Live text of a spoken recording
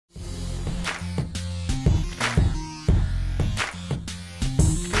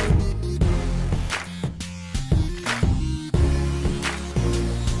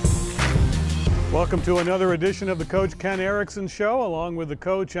Welcome to another edition of the Coach Ken Eriksen Show. Along with the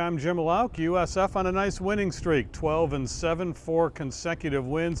coach, I'm Jim Lauk. USF on a nice winning streak, 12-7, 4 consecutive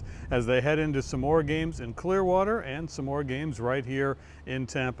wins as they head into some more games in Clearwater and some more games right here in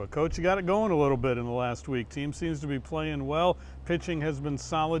Tampa. Coach, you got it going a little bit in the last week. Team seems to be playing well. Pitching has been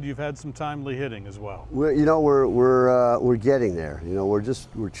solid. You've had some timely hitting as well. We're getting there.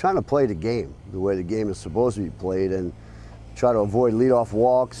 We're trying to play the game the way the game is supposed to be played, and try to avoid leadoff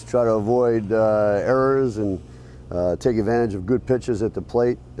walks, try to avoid errors, and take advantage of good pitches at the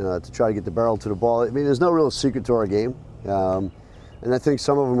plate to try to get the barrel to the ball. I mean, there's no real secret to our game, and I think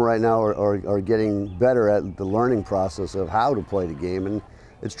some of them right now are getting better at the learning process of how to play the game, and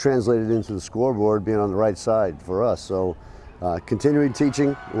it's translated into the scoreboard being on the right side for us. So continuing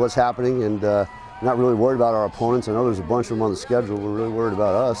teaching what's happening, and not really worried about our opponents. I know there's a bunch of them on the schedule. We're really worried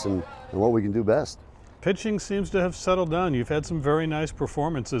about us and what we can do best. Pitching seems to have settled down. You've had some very nice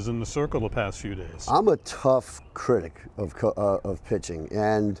performances in the circle the past few days. I'm a tough critic of pitching,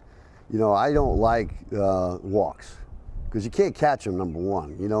 and I don't like walks because you can't catch them, number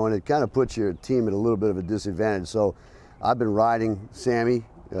one. And it kind of puts your team at a little bit of a disadvantage. So I've been riding Sammy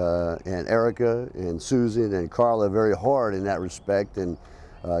and Erica and Susan and Carla very hard in that respect, and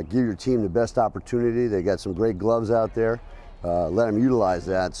give your team the best opportunity. They got some great gloves out there. Let them utilize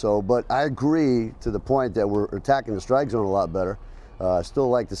that. But I agree to the point that we're attacking the strike zone a lot better. I still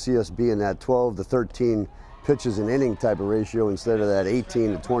like to see us be in that 12 to 13 pitches an inning type of ratio instead of that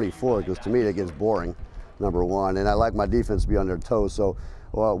 18 to 24, because to me that gets boring, number one. And I like my defense to be on their toes. So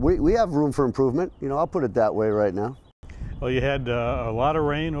we have room for improvement. I'll put it that way right now. Well, you had a lot of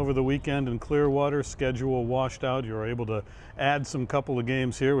rain over the weekend in Clearwater. Schedule washed out. You were able to add some couple of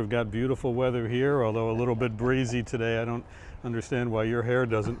games here. We've got beautiful weather here, although a little bit breezy today. I don't understand why your hair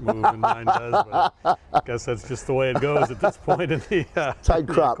doesn't move and mine does, but I guess that's just the way it goes at this point in the tight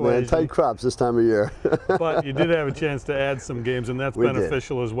crop, man. Tight crops this time of year. But you did have a chance to add some games, and that's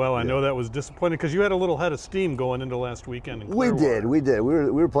beneficial as well. I know that was disappointing because you had a little head of steam going into last weekend in Clearwater. We did. We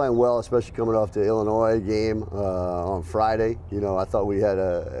were playing well, especially coming off the Illinois game on Friday. I thought we had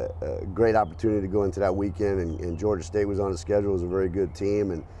a great opportunity to go into that weekend, and Georgia State was on the schedule. It was a very good team,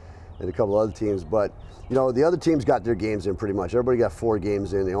 and a couple other teams. But the other teams got their games in pretty much. Everybody got 4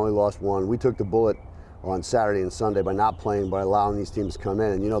 games in. They only lost 1. We took the bullet on Saturday and Sunday by not playing, by allowing these teams to come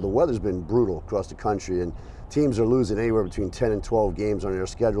in. And the weather's been brutal across the country, and teams are losing anywhere between 10 and 12 games on their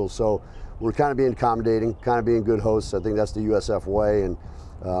schedule. So we're kind of being accommodating, kind of being good hosts. I think that's the USF way. And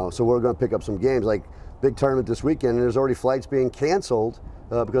so we're going to pick up some games. Like big tournament this weekend, and there's already flights being canceled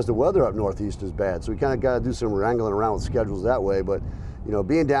because the weather up northeast is bad. So we kind of got to do some wrangling around with schedules that way. But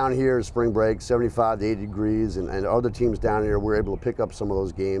being down here at spring break, 75 to 80 degrees, and other teams down here, we're able to pick up some of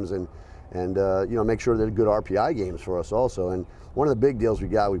those games and make sure they're good RPI games for us also. And one of the big deals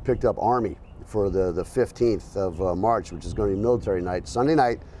we picked up Army for the 15th of March, which is going to be military night. Sunday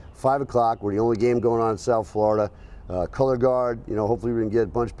night, 5 o'clock. We're the only game going on in South Florida. Color guard, hopefully we can get a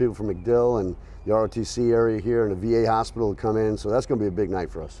bunch of people from MacDill and the ROTC area here and the VA hospital to come in. So that's going to be a big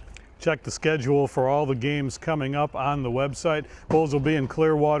night for us. Check the schedule for all the games coming up on the website. Bulls will be in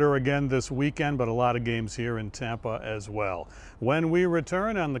Clearwater again this weekend, but a lot of games here in Tampa as well. When we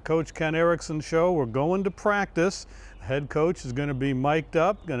return on the Coach Ken Eriksen Show, we're going to practice. The head coach is going to be mic'd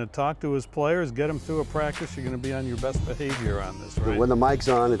up, going to talk to his players, get them through a practice. You're going to be on your best behavior on this, right? When the mic's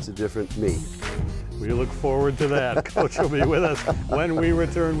on, it's a different me. We look forward to that. Coach will be with us when we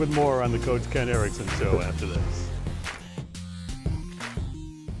return with more on the Coach Ken Eriksen Show after this.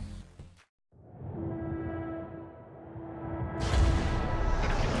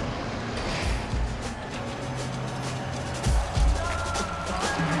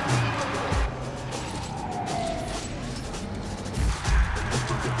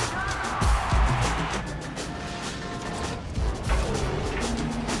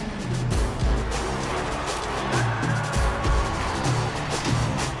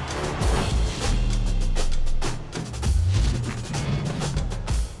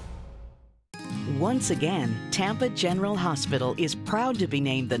 Once again, Tampa General Hospital is proud to be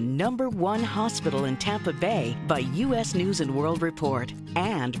named the #1 hospital in Tampa Bay by U.S. News & World Report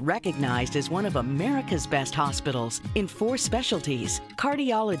and recognized as one of America's best hospitals in 4 specialties: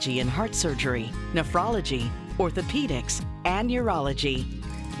 cardiology and heart surgery, nephrology, orthopedics, and urology.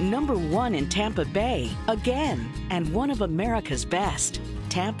 #1 in Tampa Bay, again, and one of America's best.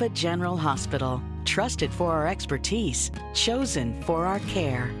 Tampa General Hospital, trusted for our expertise, chosen for our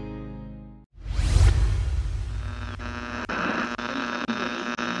care.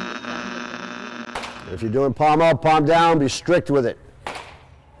 If you're doing palm up, palm down, be strict with it.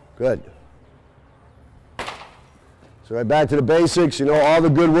 Good. So So right back to the basics. You know, all the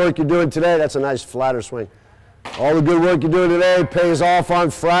good work you're doing today, that's a nice flatter swing. All the good work you're doing today pays off on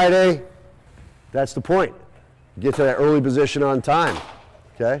Friday. That's the point. Get to that early position on time,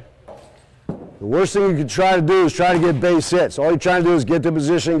 okay? The worst thing you can try to do is try to get base hits. All you're trying to do is get the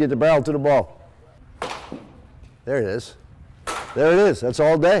position, get the barrel to the ball. There it is. There it is. That's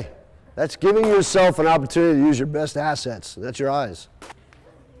all day. That's giving yourself an opportunity to use your best assets. That's your eyes.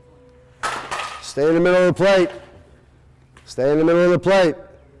 Stay in the middle of the plate. Stay in the middle of the plate.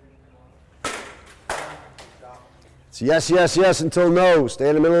 It's yes, yes, yes until no. Stay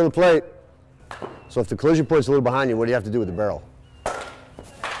in the middle of the plate. So if the collision point's a little behind you, what do you have to do with the barrel?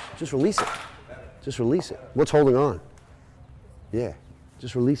 Just release it. Just release it. What's holding on? Yeah,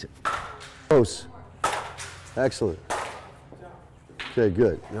 just release it. Close. Excellent. Okay,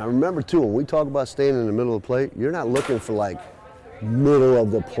 good. Now remember too, when we talk about staying in the middle of the plate, you're not looking for like middle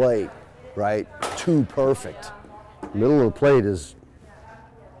of the plate, right? Too perfect. Middle of the plate is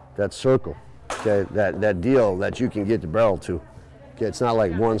that circle, okay? That deal that you can get the barrel to. Okay, it's not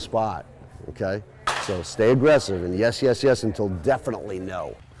like one spot, okay? So stay aggressive and yes, yes, yes until definitely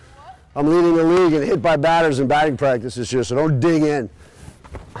no. I'm leading the league in hit by batters in batting practice this year, so don't dig in.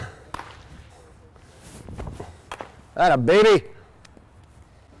 Atta baby.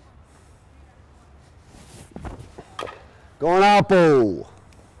 Going Oppo.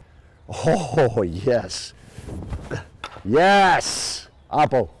 Oh, yes. Yes.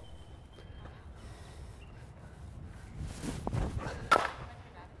 Oppo.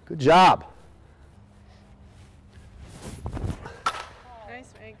 Good job.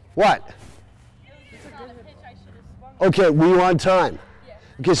 Nice, Meg. What? Okay, were you on time?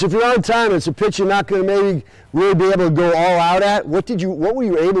 Okay, so if you're on time, it's a pitch you're not going to maybe really be able to go all out at. What were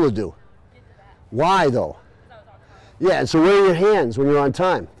you able to do? Why though? Yeah, and so where are your hands when you're on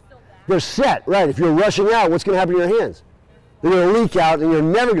time? They're set, right? If you're rushing out, what's going to happen to your hands? They're going to leak out, and you're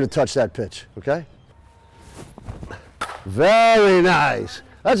never going to touch that pitch. Okay? Very nice.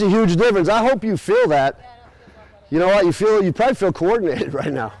 That's a huge difference. I hope you feel that. You know what? You probably feel coordinated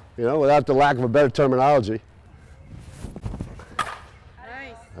right now. You know, without the lack of a better terminology.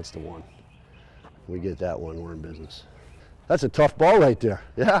 Nice. That's the one. We get that one, we're in business. That's a tough ball right there.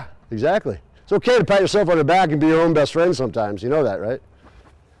 Yeah, exactly. It's okay to pat yourself on the back and be your own best friend sometimes. You know that, right?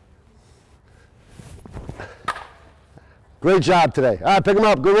 Great job today. All right, pick them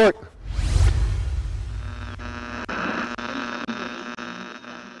up. Good work.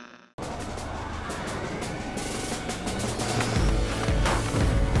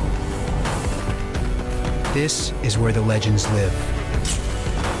 This is where the legends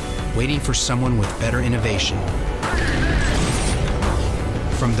live, waiting for someone with better innovation.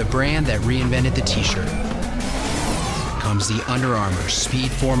 From the brand that reinvented the t-shirt comes the Under Armour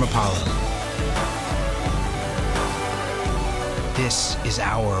Speedform Apollo. This is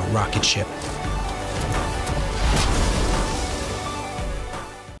our rocket ship.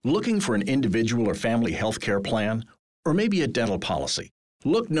 Looking for an individual or family health care plan? Or maybe a dental policy?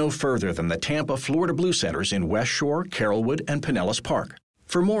 Look no further than the Tampa Florida Blue Centers in West Shore, Carrollwood, and Pinellas Park.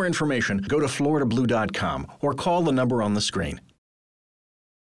 For more information, go to floridablue.com or call the number on the screen.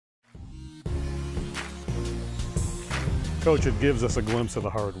 Coach, it gives us a glimpse of the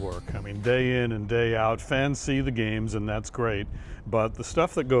hard work. I mean, day in and day out, fans see the games and that's great, but the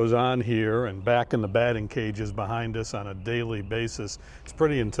stuff that goes on here and back in the batting cages behind us on a daily basis, it's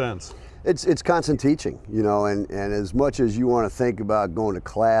pretty intense. It's constant teaching, you know, and as much as you want to think about going to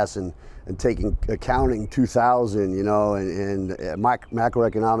class and taking accounting 2000, you know, and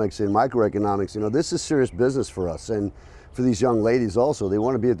macroeconomics and microeconomics, you know, this is serious business for us. And for these young ladies also, they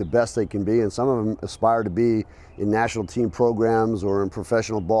want to be at the best they can be, and some of them aspire to be in national team programs or in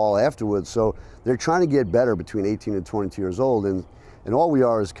professional ball afterwards. So they're trying to get better between 18 and 22 years old, and all we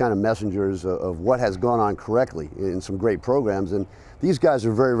are is kind of messengers of what has gone on correctly in some great programs. And these guys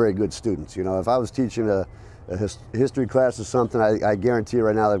are very, very good students. You know, if I was teaching a history class or something, I guarantee you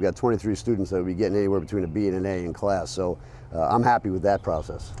right now they've got 23 students that would be getting anywhere between a B and an A in class. So I'm happy with that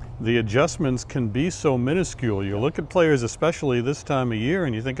process. The adjustments can be so minuscule. You look at players, especially this time of year,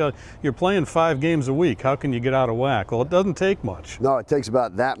 and you think, oh, you're playing 5 games a week. How can you get out of whack? Well, it doesn't take much. No, it takes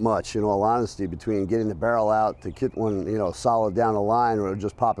about that much, in all honesty, between getting the barrel out to get one, you know, solid down the line or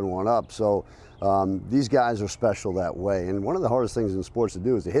just popping one up. So these guys are special that way. And one of the hardest things in sports to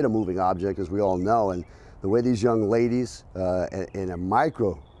do is to hit a moving object, as we all know. And the way these young ladies, in a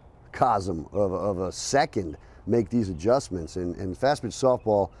microcosm of a second, make these adjustments. And fast pitch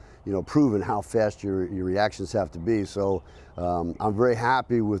softball proven how fast your reactions have to be. So I'm very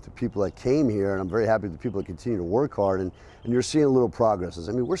happy with the people that came here, and I'm very happy with the people that continue to work hard, and you're seeing little progresses.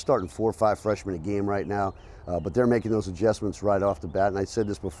 I mean, we're starting 4 or 5 freshmen a game right now, but they're making those adjustments right off the bat. And I said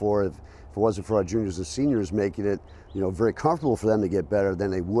this before, if it wasn't for our juniors and seniors making it, very comfortable for them to get better, then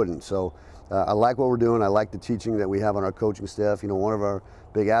they wouldn't. So I like what we're doing. I like the teaching that we have on our coaching staff. One of our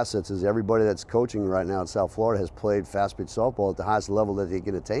big assets is everybody that's coaching right now in South Florida has played fast-pitch softball at the highest level that they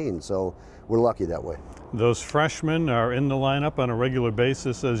can attain. So we're lucky that way. Those freshmen are in the lineup on a regular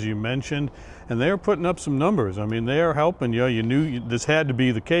basis, as you mentioned, and they're putting up some numbers. I mean, they are helping you. You knew this had to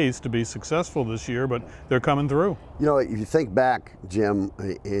be the case to be successful this year, but they're coming through. If you think back, Jim,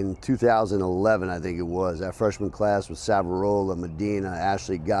 in 2011, I think it was, that freshman class with Savarola, Medina,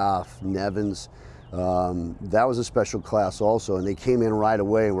 Ashley Goff, Nevins. That was a special class also, and they came in right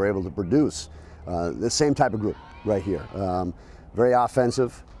away and were able to produce. The same type of group right here. Very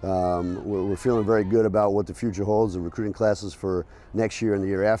offensive. We're feeling very good about what the future holds. The recruiting classes for next year and the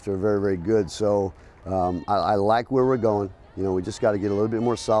year after are very, very good. So I like where we're going. We just got to get a little bit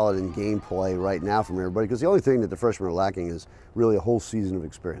more solid in gameplay right now from everybody, because the only thing that the freshmen are lacking is really a whole season of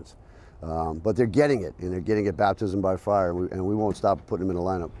experience. But they're getting it, and they're getting it baptism by fire, and we won't stop putting them in the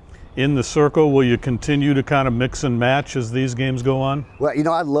lineup. In the circle, will you continue to kind of mix and match as these games go on? Well,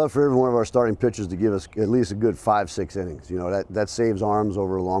 I'd love for every one of our starting pitchers to give us at least a good 5-6 innings. That saves arms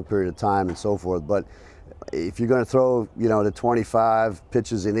over a long period of time and so forth. But if you're going to throw, the 25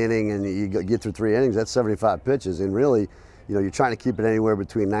 pitches an inning and you get through 3 innings, that's 75 pitches. And really, you're trying to keep it anywhere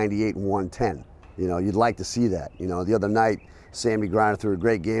between 98 and 110. You'd like to see that. The other night, Sammy Griner threw a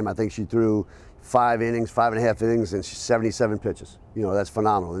great game. I think she threw 5 innings, 5.5 innings, and 77 pitches. That's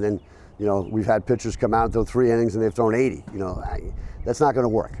phenomenal. And then, we've had pitchers come out and throw 3 innings and they've thrown 80. That's not going to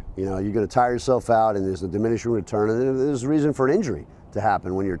work. You're going to tire yourself out, and there's a diminishing return, and there's a reason for an injury to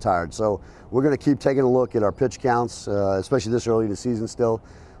happen when you're tired. So we're going to keep taking a look at our pitch counts, especially this early in the season still.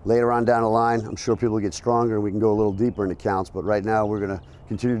 Later on down the line, I'm sure people will get stronger and we can go a little deeper into counts, but right now we're going to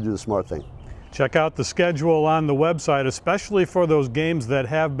continue to do the smart thing. Check out the schedule on the website, especially for those games that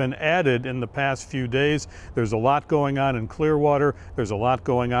have been added in the past few days. There's a lot going on in Clearwater. There's a lot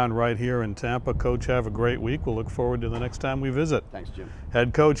going on right here in Tampa. Coach, have a great week. We'll look forward to the next time we visit. Thanks, Jim.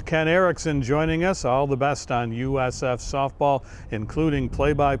 Head coach Ken Eriksen joining us. All the best on USF softball, including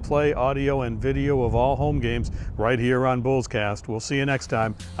play-by-play audio and video of all home games right here on Bullscast. We'll see you next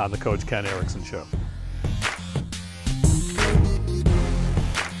time on the Coach Ken Eriksen Show.